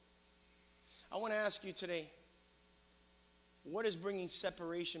walk in. I want to ask you today, what is bringing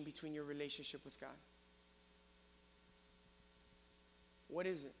separation between your relationship with God? What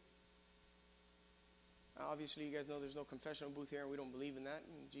is it? Obviously, you guys know there's no confessional booth here, and we don't believe in that.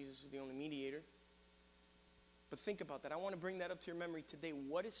 And Jesus is the only mediator. But think about that. I want to bring that up to your memory today.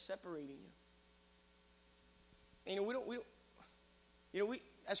 What is separating you? And we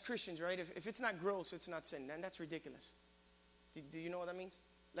as Christians, right? If it's not gross, it's not sin. And that's ridiculous. Do you know what that means?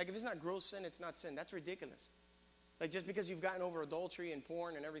 Like, if it's not gross sin, it's not sin. That's ridiculous. Like, just because you've gotten over adultery and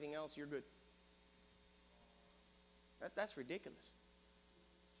porn and everything else, you're good. That's ridiculous.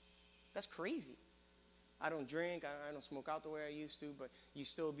 That's crazy. I don't drink, I don't smoke out the way I used to, but you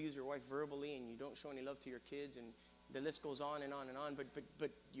still abuse your wife verbally, and you don't show any love to your kids, and the list goes on and on and on. But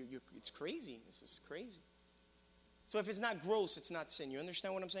it's crazy. This is crazy. So if it's not gross, it's not sin. You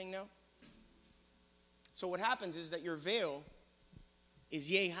understand what I'm saying now? So what happens is that your veil is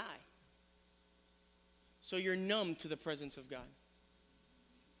yay high. So you're numb to the presence of God.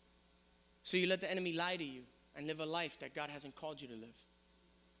 So you let the enemy lie to you and live a life that God hasn't called you to live.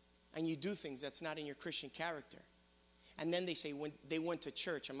 And you do things that's not in your Christian character. And then they say, when they went to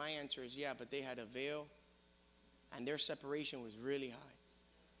church, and my answer is, yeah, but they had a veil, and their separation was really high.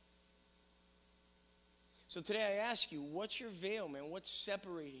 So today I ask you, what's your veil, man? What's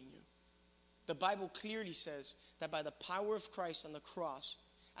separating you? The Bible clearly says that by the power of Christ on the cross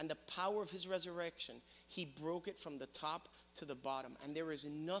and the power of his resurrection, he broke it from the top to the bottom. And there is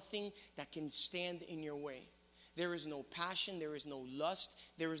nothing that can stand in your way. There is no passion, there is no lust,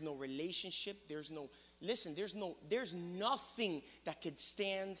 there is no relationship, there's nothing that could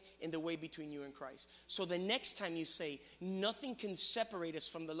stand in the way between you and Christ. So the next time you say, nothing can separate us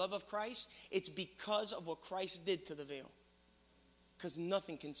from the love of Christ, it's because of what Christ did to the veil. Because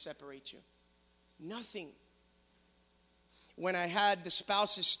nothing can separate you. Nothing. When I had the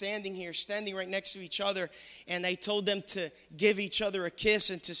spouses standing right next to each other, and I told them to give each other a kiss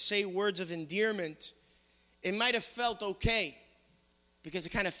and to say words of endearment, it might have felt okay because it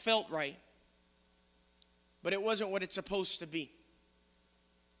kind of felt right. But it wasn't what it's supposed to be.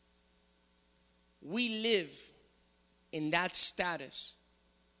 We live in that status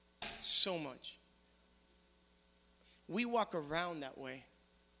so much. We walk around that way.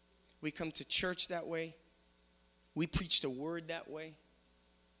 We come to church that way. We preach the word that way.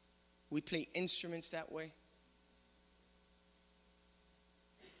 We play instruments that way.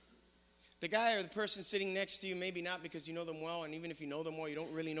 The guy or the person sitting next to you, maybe not because you know them well, and even if you know them well, you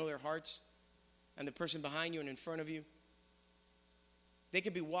don't really know their hearts. And the person behind you and in front of you, they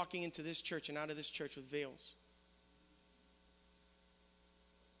could be walking into this church and out of this church with veils.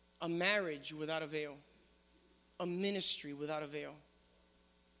 A marriage without a veil. A ministry without a veil.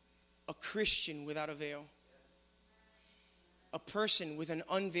 A Christian without a veil. A person with an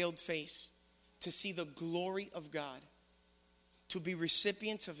unveiled face to see the glory of God. To be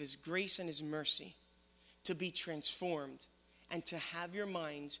recipients of his grace and his mercy, to be transformed, and to have your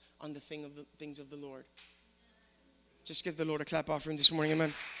minds on the things of the Lord. Just give the Lord a clap offering this morning,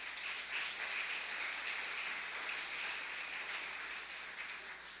 amen.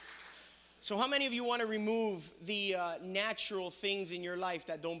 So how many of you want to remove the natural things in your life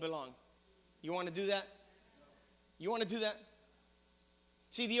that don't belong? You want to do that? You want to do that?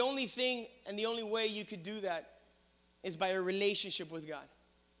 See, the only thing and the only way you could do that is by a relationship with God.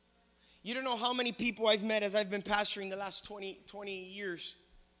 You don't know how many people I've met as I've been pastoring the last 20 years,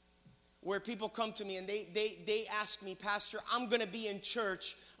 where people come to me and they ask me, Pastor, I'm going to be in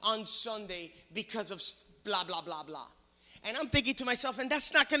church on Sunday because of blah, blah, blah, blah. And I'm thinking to myself, and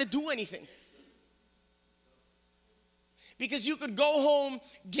that's not going to do anything. Because you could go home,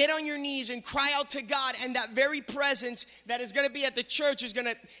 get on your knees and cry out to God, and that very presence that is going to be at the church is going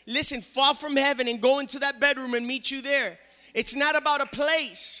to, fall from heaven and go into that bedroom and meet you there. It's not about a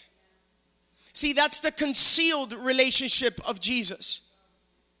place. See, that's the concealed relationship of Jesus.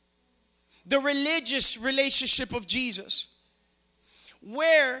 The religious relationship of Jesus.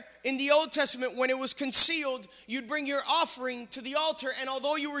 Where in the Old Testament, when it was concealed, you'd bring your offering to the altar, and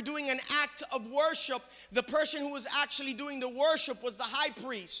although you were doing an act of worship, the person who was actually doing the worship was the high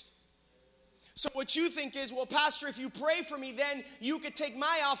priest. So what you think is, well, Pastor, if you pray for me, then you could take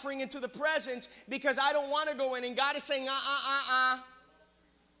my offering into the presence because I don't want to go in. And God is saying,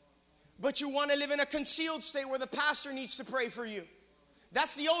 But you want to live in a concealed state where the pastor needs to pray for you.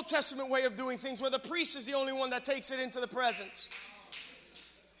 That's the Old Testament way of doing things, where the priest is the only one that takes it into the presence.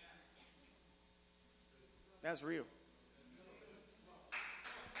 That's real.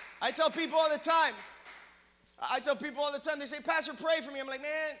 I tell people all the time, they say, Pastor, pray for me. I'm like,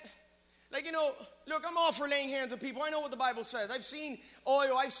 man, Look, I'm all for laying hands on people. I know what the Bible says. I've seen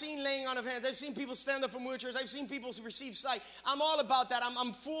oil. I've seen laying on of hands. I've seen people stand up from wheelchairs. I've seen people receive sight. I'm all about that.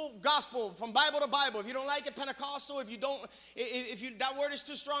 I'm full gospel from Bible to Bible. If you don't like it, Pentecostal. If that word is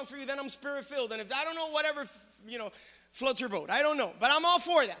too strong for you, then I'm spirit filled. And if I don't know, whatever, floats your boat. I don't know. But I'm all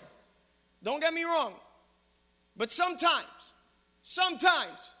for that. Don't get me wrong. But sometimes,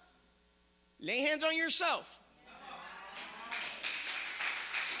 lay hands on yourself.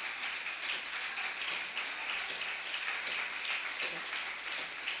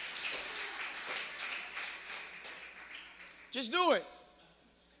 Just do it.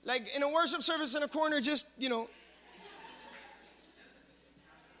 Like in a worship service in a corner, just,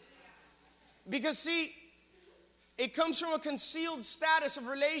 Because see, it comes from a concealed status of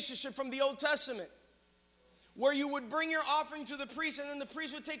relationship from the Old Testament, where you would bring your offering to the priest, and then the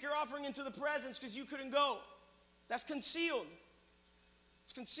priest would take your offering into the presence because you couldn't go. That's concealed.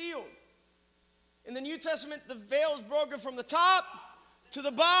 It's concealed. In the New Testament, the veil is broken from the top to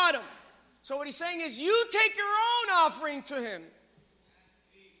the bottom. So what he's saying is, you take your own offering to him.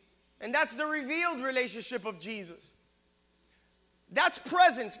 And that's the revealed relationship of Jesus. That's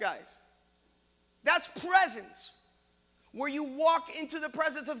presence, guys. That's presence. Where you walk into the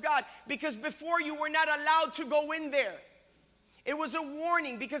presence of God. Because before you were not allowed to go in there. It was a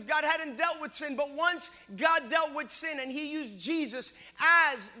warning because God hadn't dealt with sin. But once God dealt with sin and he used Jesus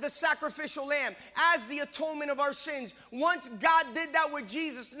as the sacrificial lamb, as the atonement of our sins. Once God did that with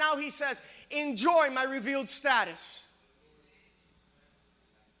Jesus, now he says, enjoy my revealed status.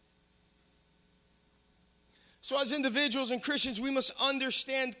 So as individuals and Christians, we must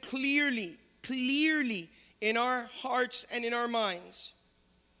understand clearly in our hearts and in our minds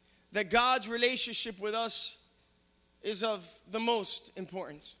that God's relationship with us is of the most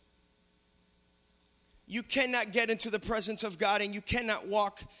importance. You cannot get into the presence of God and you cannot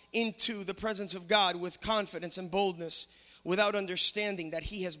walk into the presence of God with confidence and boldness without understanding that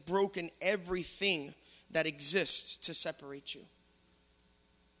he has broken everything that exists to separate you.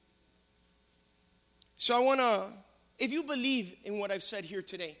 So I want to, if you believe in what I've said here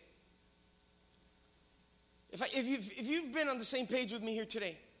today, if you've been on the same page with me here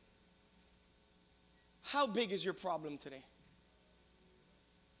today, how big is your problem today?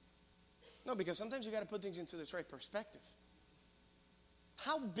 No, because sometimes you got to put things into the right perspective.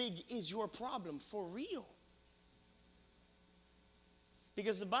 How big is your problem for real?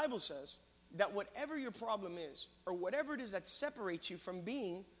 Because the Bible says that whatever your problem is, or whatever it is that separates you from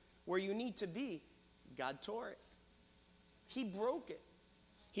being where you need to be, God tore it. He broke it.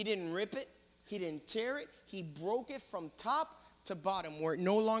 He didn't rip it. He didn't tear it. He broke it from top to bottom, where it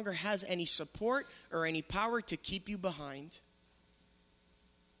no longer has any support or any power to keep you behind.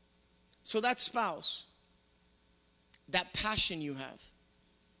 So that spouse, that passion you have,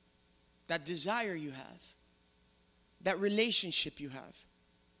 that desire you have, that relationship you have,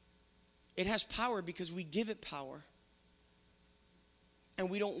 it has power because we give it power. And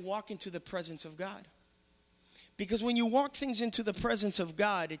we don't walk into the presence of God. Because when you walk things into the presence of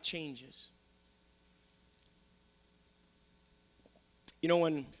God, it changes.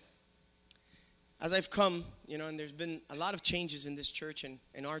 As I've come, and there's been a lot of changes in this church and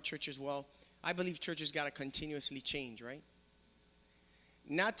in our church as well. I believe church has got to continuously change, right?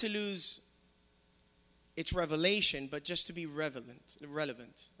 Not to lose its revelation, but just to be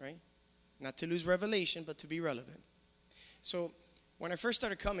relevant, right? Not to lose revelation, but to be relevant. So when I first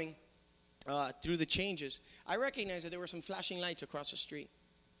started coming through the changes, I recognized that there were some flashing lights across the street.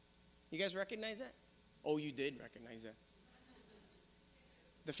 You guys recognize that? Oh, you did recognize that.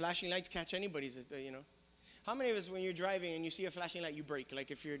 The flashing lights catch anybody's, How many of us, when you're driving and you see a flashing light, you brake? Like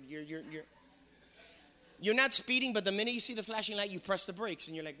if you're not speeding, but the minute you see the flashing light, you press the brakes,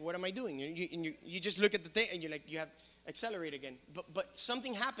 and you're like, what am I doing? You just look at the thing, and you're like, you have to accelerate again. But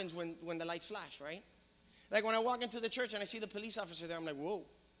something happens when the lights flash, right? Like when I walk into the church and I see the police officer there, I'm like, whoa,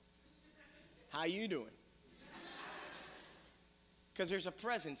 how you doing? Because there's a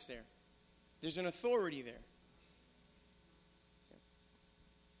presence there. There's an authority there.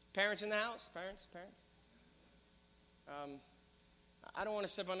 Parents in the house? Parents? I don't want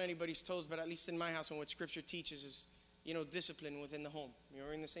to step on anybody's toes, but at least in my house, and what Scripture teaches is, discipline within the home.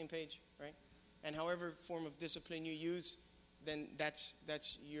 You're on the same page, right? And however form of discipline you use, then that's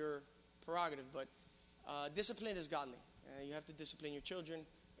your prerogative. But discipline is godly. You have to discipline your children.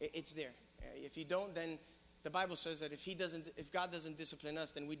 It's there. If you don't, then the Bible says that if God doesn't discipline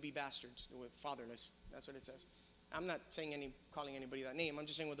us, then we'd be bastards, fatherless. That's what it says. I'm not saying calling anybody that name. I'm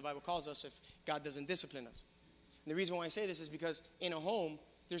just saying what the Bible calls us if God doesn't discipline us. And the reason why I say this is because in a home,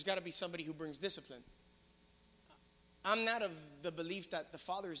 there's got to be somebody who brings discipline. I'm not of the belief that the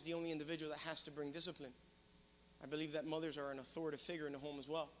father is the only individual that has to bring discipline. I believe that mothers are an authoritative figure in the home as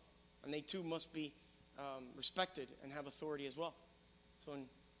well. And they too must be respected and have authority as well. So when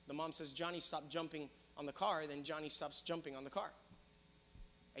the mom says, Johnny, stop jumping on the car, then Johnny stops jumping on the car.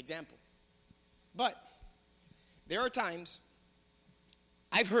 Example. But there are times,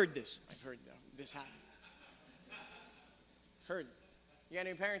 I've heard this happen. Heard. You got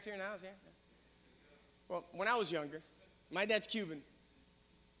any parents here in the house? Yeah? Well, when I was younger, my dad's Cuban,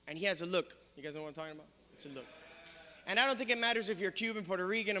 and he has a look. You guys know what I'm talking about? It's a look. And I don't think it matters if you're Cuban, Puerto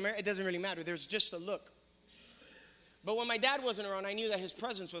Rican, American. It doesn't really matter. There's just a look. But when my dad wasn't around, I knew that his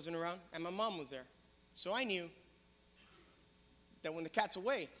presence wasn't around, and my mom was there. So I knew that when the cat's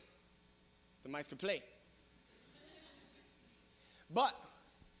away, the mice could play. But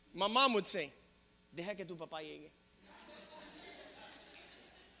my mom would say, deja que tu papá llegue.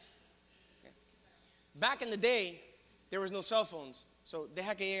 Back in the day, there was no cell phones. So,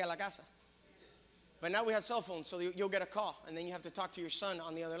 deja que llegue a la casa. But now we have cell phones, so you'll get a call. And then you have to talk to your son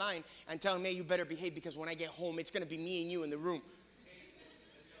on the other line and tell him, hey, you better behave because when I get home, it's going to be me and you in the room.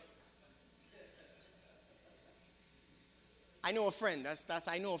 I know a friend.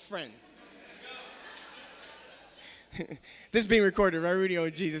 I know a friend. This is being recorded, right, Rudy? Oh,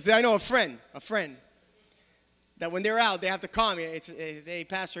 Jesus. I know a friend. That when they're out, they have to call me. It's, hey,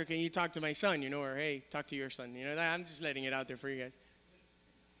 pastor, can you talk to my son, or hey, talk to your son. I'm just letting it out there for you guys.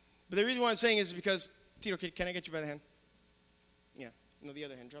 But the reason why I'm saying is because, Tito, can I get you by the hand? Yeah. No, the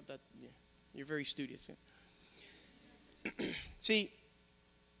other hand. Drop that. Yeah. You're very studious. Yeah. See,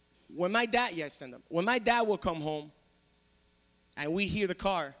 when my dad, stand up. When my dad would come home and we'd hear the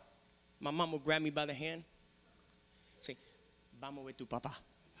car, my mom would grab me by the hand, say, vamos ver tu papá.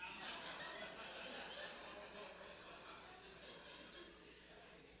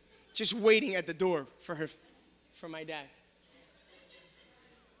 Just waiting at the door for my dad.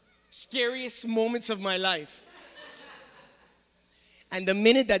 Scariest moments of my life. And the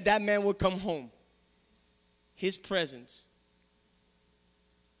minute that man would come home, his presence,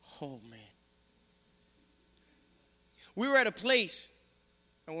 oh man. We were at a place,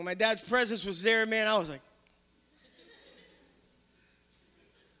 and when my dad's presence was there, man, I was like.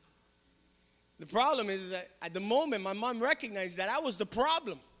 The problem is that at the moment, my mom recognized that I was the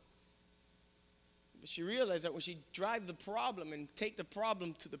problem. But she realized that when she drive the problem and take the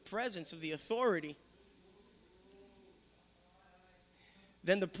problem to the presence of the authority,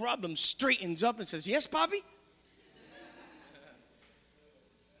 then the problem straightens up and says, yes, Poppy?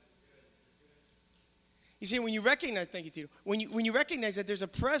 You see, when you recognize, thank you, Tito, when you recognize that there's a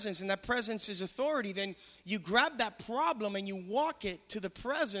presence and that presence is authority, then you grab that problem and you walk it to the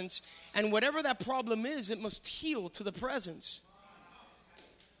presence, and whatever that problem is, it must heal to the presence.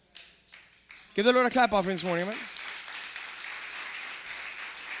 Give the Lord a clap offering this morning, man.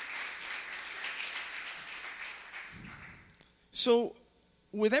 So,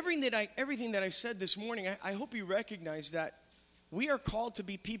 with everything that I've said this morning, I hope you recognize that we are called to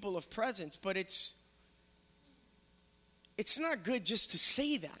be people of presence, but it's not good just to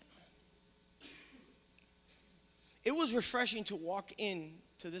say that. It was refreshing to walk in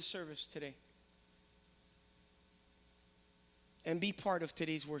to this service today and be part of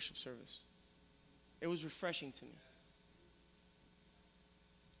today's worship service. It was refreshing to me.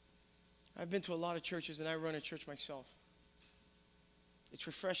 I've been to a lot of churches, and I run a church myself. It's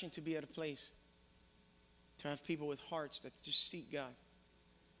refreshing to be at a place to have people with hearts that just seek God,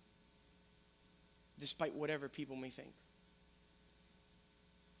 despite whatever people may think.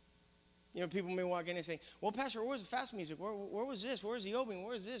 People may walk in and say, well, Pastor, where's the fast music? Where was this? Where's the opening?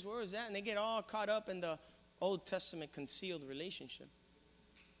 Where's this? Where is that? And they get all caught up in the Old Testament concealed relationship.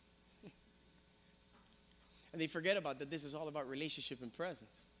 And they forget about that this is all about relationship and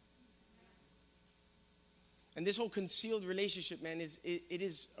presence. And this whole concealed relationship, man, it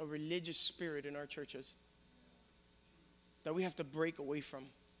is a religious spirit in our churches that we have to break away from.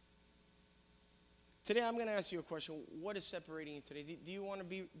 Today, I'm going to ask you a question. What is separating you today? Do you want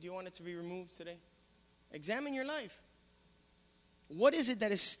it to be removed today? Examine your life. What is it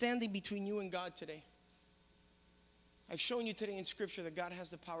that is standing between you and God today? I've shown you today in Scripture that God has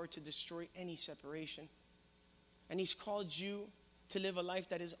the power to destroy any separation. And He's called you to live a life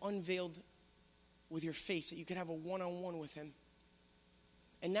that is unveiled with your face, that you can have a one-on-one with Him.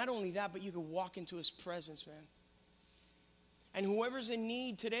 And not only that, but you can walk into His presence, man. And whoever's in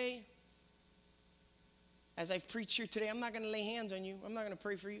need today, as I've preached here today, I'm not going to lay hands on you. I'm not going to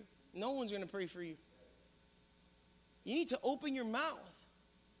pray for you. No one's going to pray for you. You need to open your mouth.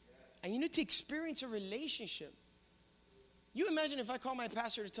 And you need to experience a relationship. You imagine if I call my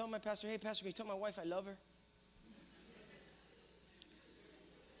pastor to tell my pastor, hey, pastor, can you tell my wife I love her?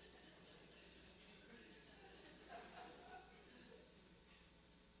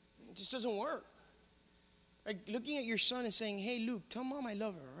 just doesn't work. Like looking at your son and saying, hey, Luke, tell mom I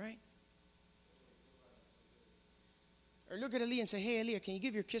love her, all right? Or look at Aaliyah and say, hey, Aaliyah, can you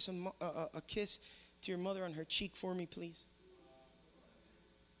give your kiss a kiss to your mother on her cheek for me, please?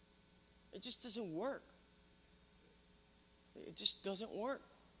 It just doesn't work. It just doesn't work.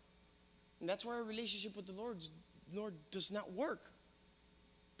 And that's why our relationship with the Lord does not work.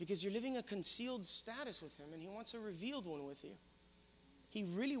 Because you're living a concealed status with him, and he wants a revealed one with you. He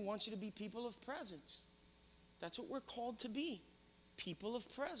really wants you to be people of presence. That's what we're called to be. People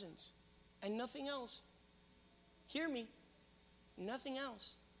of presence. And nothing else. Hear me. Nothing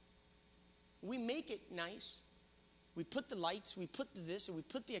else. We make it nice. We put the lights, we put the this, and we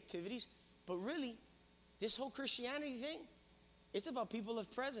put the activities. But really, this whole Christianity thing, it's about people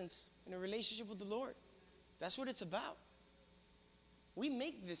of presence in a relationship with the Lord. That's what it's about. We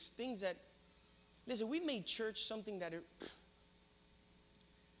make this things that, listen, we made church something that,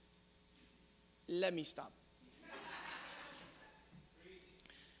 let me stop.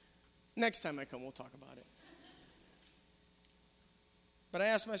 Next time I come, we'll talk about it. But I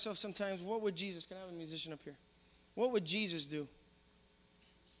ask myself sometimes, what would Jesus, can I have a musician up here? What would Jesus do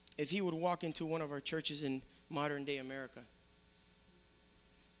if he would walk into one of our churches in modern day America?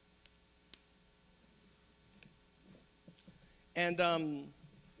 And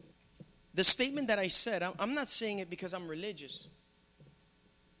the statement that I said, I'm not saying it because I'm religious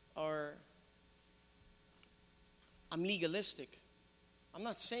or I'm legalistic. I'm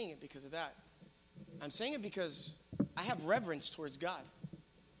not saying it because of that. I'm saying it because I have reverence towards God.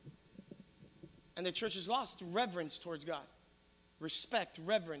 And the church has lost reverence towards God. Respect,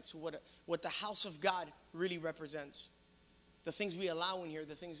 reverence, what the house of God really represents. The things we allow in here,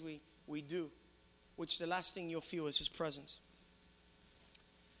 the things we do, which the last thing you'll feel is his presence.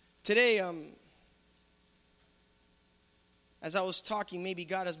 Today, as I was talking, maybe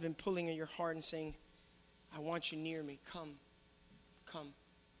God has been pulling at your heart and saying, I want you near me. Come.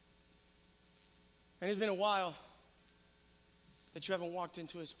 And it's been a while that you haven't walked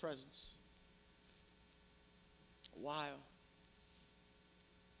into his presence. A while.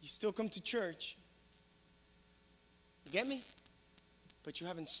 You still come to church. You get me? But you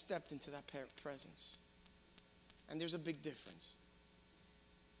haven't stepped into that presence. And there's a big difference.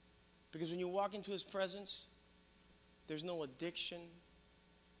 Because when you walk into his presence, there's no addiction.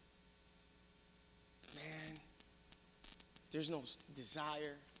 Man, there's no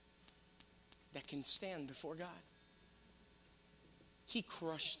desire that can stand before God. He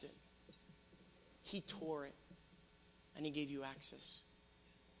crushed it. He tore it. And he gave you access.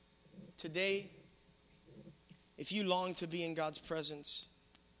 Today, if you long to be in God's presence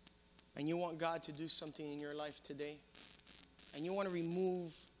and you want God to do something in your life today, and you want to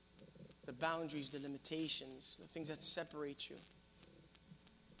remove the boundaries, the limitations, the things that separate you.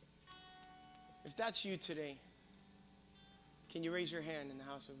 If that's you today, can you raise your hand in the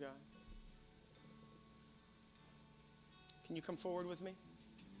house of God? Can you come forward with me?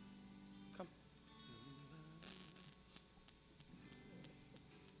 Come.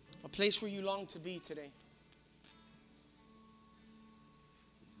 A place where you long to be today.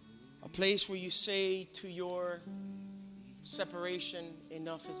 A place where you say to your separation,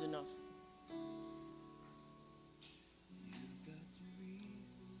 enough is enough.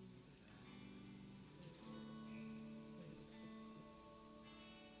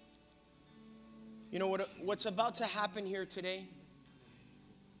 You know what's about to happen here today,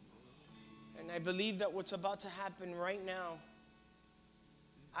 and I believe that what's about to happen right now,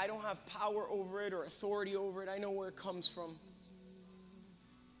 I don't have power over it or authority over it. I know where it comes from.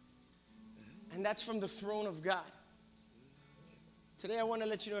 And that's from the throne of God. Today I want to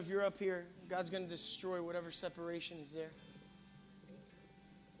let you know, if you're up here, God's going to destroy whatever separation is there.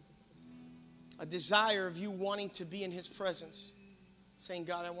 A desire of you wanting to be in his presence. Saying,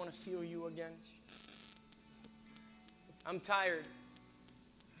 God, I want to feel you again. I'm tired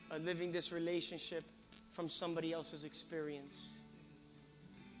of living this relationship from somebody else's experience.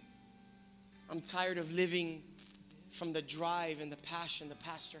 I'm tired of living from the drive and the passion the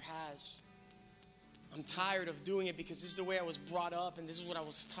pastor has. I'm tired of doing it because this is the way I was brought up and this is what I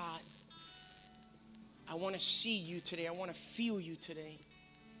was taught. I want to see you today. I want to feel you today.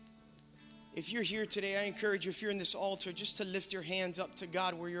 If you're here today, I encourage you, if you're in this altar, just to lift your hands up to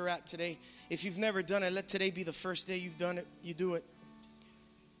God where you're at today. If you've never done it, let today be the first day you've done it. You do it.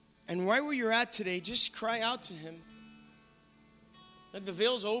 And right where you're at today, just cry out to him. Look, the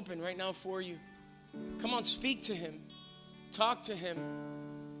veil's open right now for you. Come on, speak to him. Talk to him.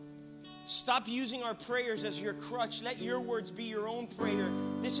 Stop using our prayers as your crutch. Let your words be your own prayer.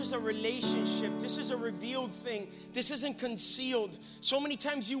 This is a relationship. This is a revealed thing. This isn't concealed. So many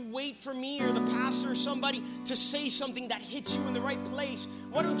times you wait for me or the pastor or somebody to say something that hits you in the right place.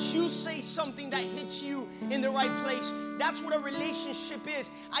 Why don't you say something that hits you in the right place? That's what a relationship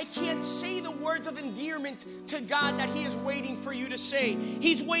is. I can't say the words of endearment to God that He is waiting for you to say.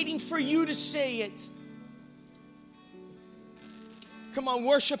 He's waiting for you to say it. Come on,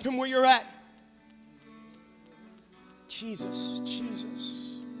 worship Him where you're at. Jesus,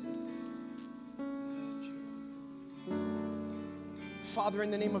 Jesus. Father,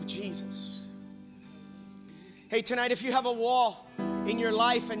 in the name of Jesus. Hey, tonight, if you have a wall in your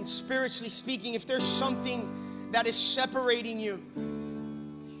life and spiritually speaking, if there's something that is separating you,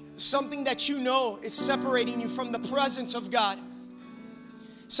 something that you know is separating you from the presence of God,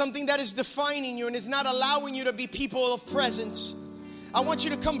 something that is defining you and is not allowing you to be people of presence, I want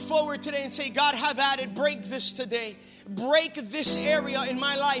you to come forward today and say, God, have at it. Break this today. Break this area in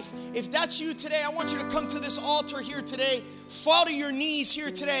my life. If that's you today, I want you to come to this altar here today. Fall to your knees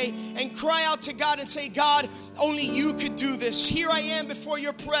here today and cry out to God and say, God, only you could do this. Here I am before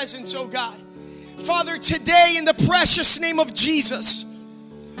your presence, oh God. Father, today in the precious name of Jesus,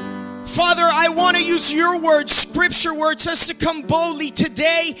 Father, I want to use your word, scripture where it says to come boldly.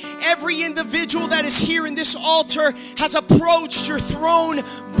 Today, every individual that is here in this altar has approached your throne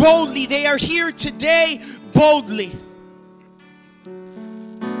boldly. They are here today boldly.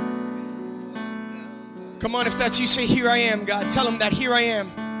 Come on, if that's you, say, here I am, God. Tell them that, here I am.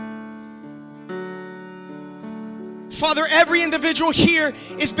 Father, every individual here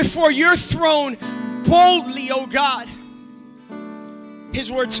is before your throne boldly, oh God. His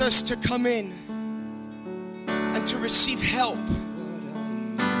word says to come in and to receive help.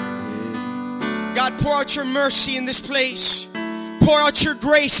 God, pour out your mercy in this place. Pour out your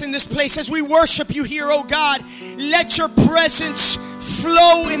grace in this place. As we worship you here, oh God, let your presence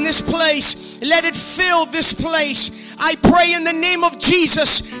flow in this place. Let it fill this place. I pray in the name of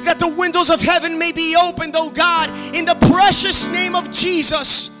Jesus that the windows of heaven may be opened, oh God, in the precious name of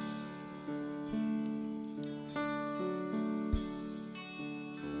Jesus.